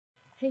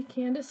Hey,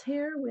 Candace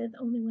here with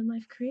Only One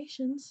Life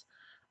Creations.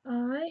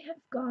 I have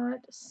got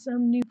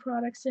some new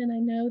products in. I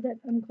know that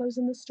I'm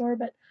closing the store,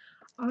 but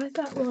I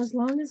thought, well, as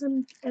long as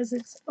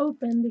it's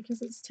open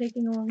because it's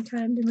taking a long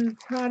time to move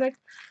product,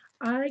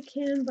 I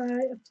can buy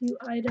a few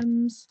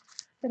items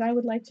that I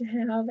would like to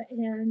have,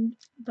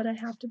 but I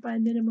have to buy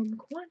minimum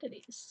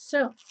quantities.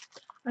 So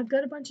I've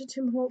got a bunch of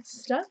Tim Holtz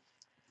stuff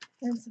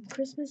and some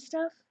Christmas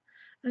stuff,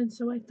 and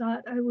so I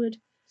thought I would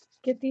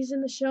get these in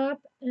the shop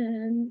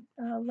and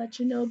let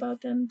you know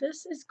about them.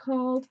 This is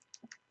called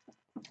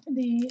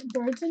the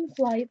Birds in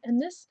Flight,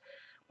 and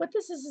what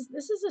this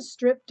is a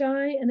strip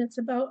die, and it's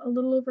about a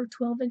little over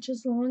 12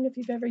 inches long. If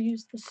you've ever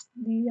used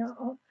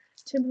the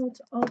Tim Holtz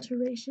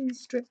Alteration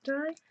strip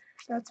die,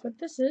 that's what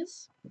this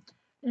is.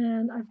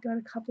 And I've got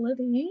a couple of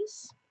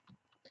these.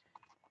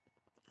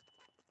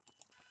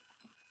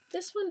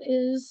 This one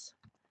is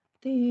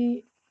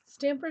the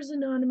Stampers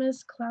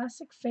Anonymous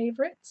Classic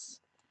Favorites,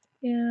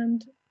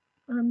 and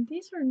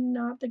these are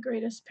not the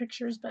greatest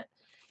pictures, but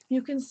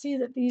you can see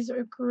that these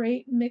are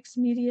great mixed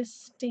media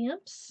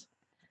stamps,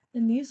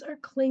 and these are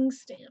cling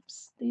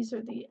stamps. These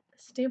are the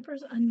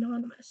Stampers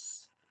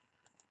Anonymous.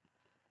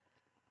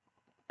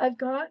 I've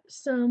got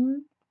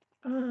some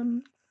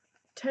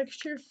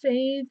texture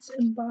fades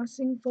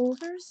embossing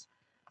folders.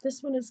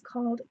 This one is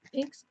called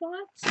Ink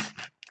Spots.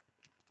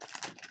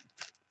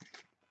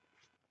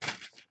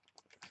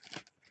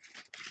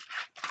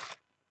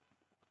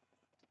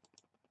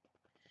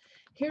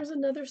 Here's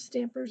another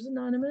Stampers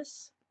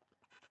Anonymous.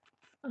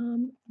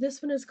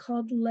 This one is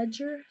called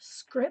Ledger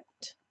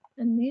Script,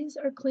 and these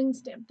are cling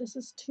stamped. This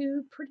is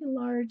two pretty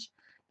large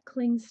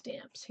cling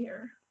stamps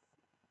here.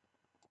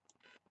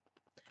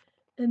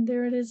 And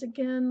there it is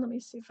again. Let me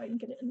see if I can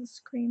get it in the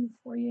screen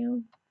for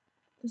you.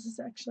 This is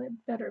actually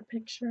a better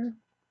picture.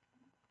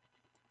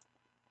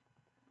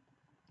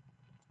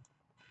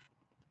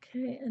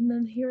 Okay, and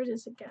then here it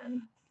is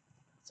again.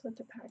 That's what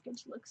the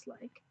package looks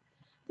like.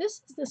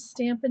 This is the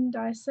stamp and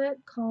die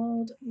set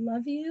called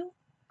Love You,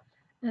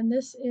 and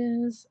this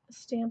is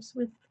stamps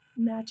with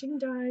matching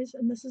dies,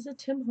 and this is a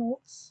Tim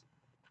Holtz.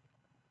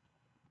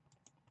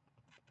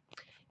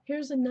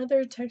 Here's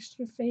another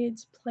Texture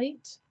Fades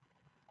plate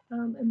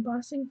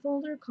embossing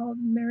folder called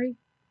Merry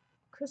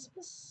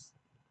Christmas.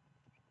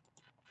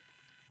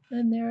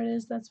 And there it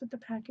is. That's what the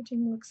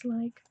packaging looks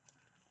like.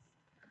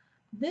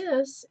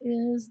 This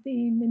is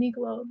the mini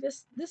globe.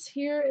 This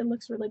here, it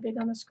looks really big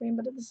on the screen,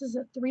 but this is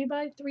a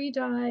 3x3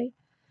 die,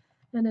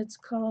 and it's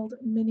called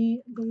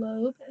Mini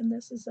Globe. And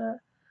this is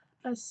a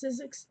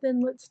Sizzix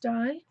Thinlits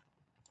die.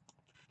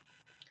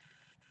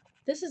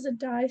 This is a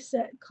die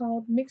set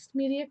called Mixed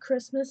Media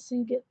Christmas, so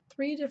you get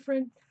 3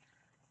 different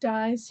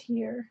dies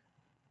here.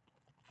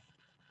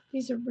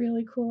 These are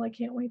really cool. I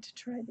can't wait to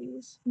try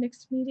these.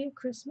 Mixed Media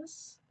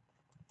Christmas.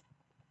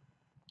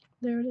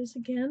 There it is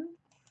again.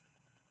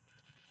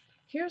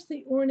 Here's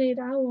the Ornate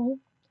Owl.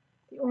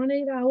 The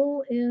Ornate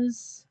Owl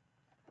is,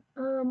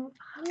 how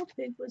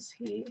big was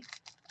he?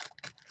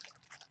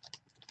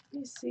 Let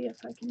me see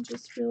if I can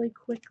just really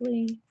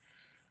quickly.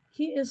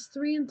 He is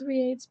 3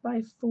 3/8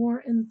 by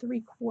 4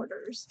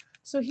 3/4.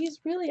 So he's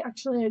really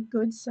actually a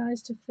good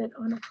size to fit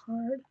on a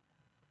card.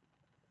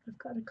 I've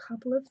got a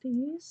couple of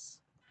these.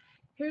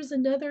 Here's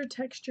another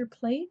texture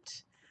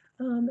plate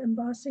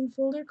embossing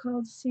folder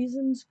called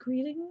Season's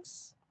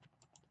Greetings.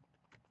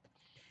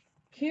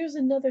 Here's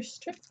another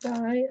strip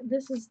die.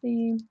 This is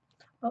the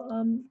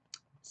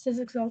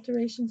Sizzix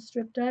Alteration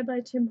strip die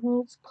by Tim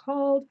Holtz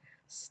called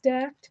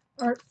Stacked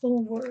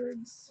Artful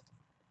Words.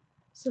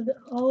 So that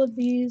all of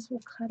these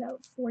will cut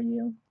out for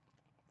you.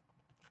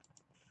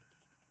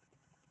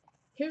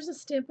 Here's a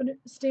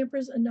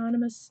Stampers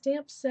Anonymous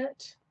stamp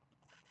set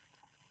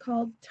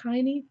called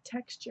Tiny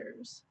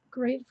Textures.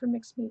 Great for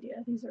mixed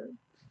media. These are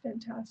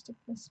fantastic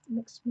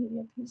mixed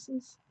media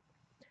pieces.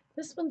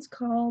 This one's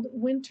called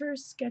Winter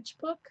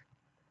Sketchbook.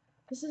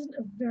 This isn't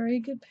a very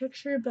good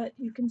picture, but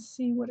you can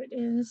see what it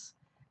is,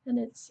 and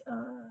it's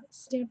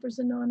Stampers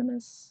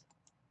Anonymous.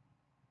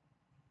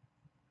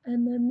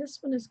 And then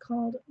this one is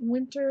called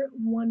Winter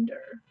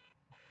Wonder.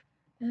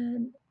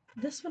 And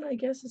this one, I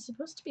guess, is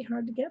supposed to be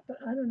hard to get, but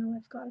I don't know.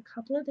 I've got a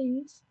couple of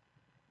these.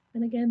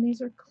 And again,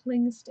 these are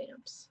cling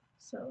stamps.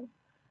 So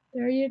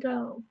there you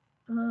go.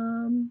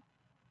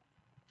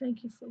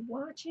 Thank you for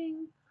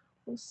watching.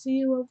 We'll see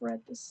you over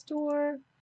at the store.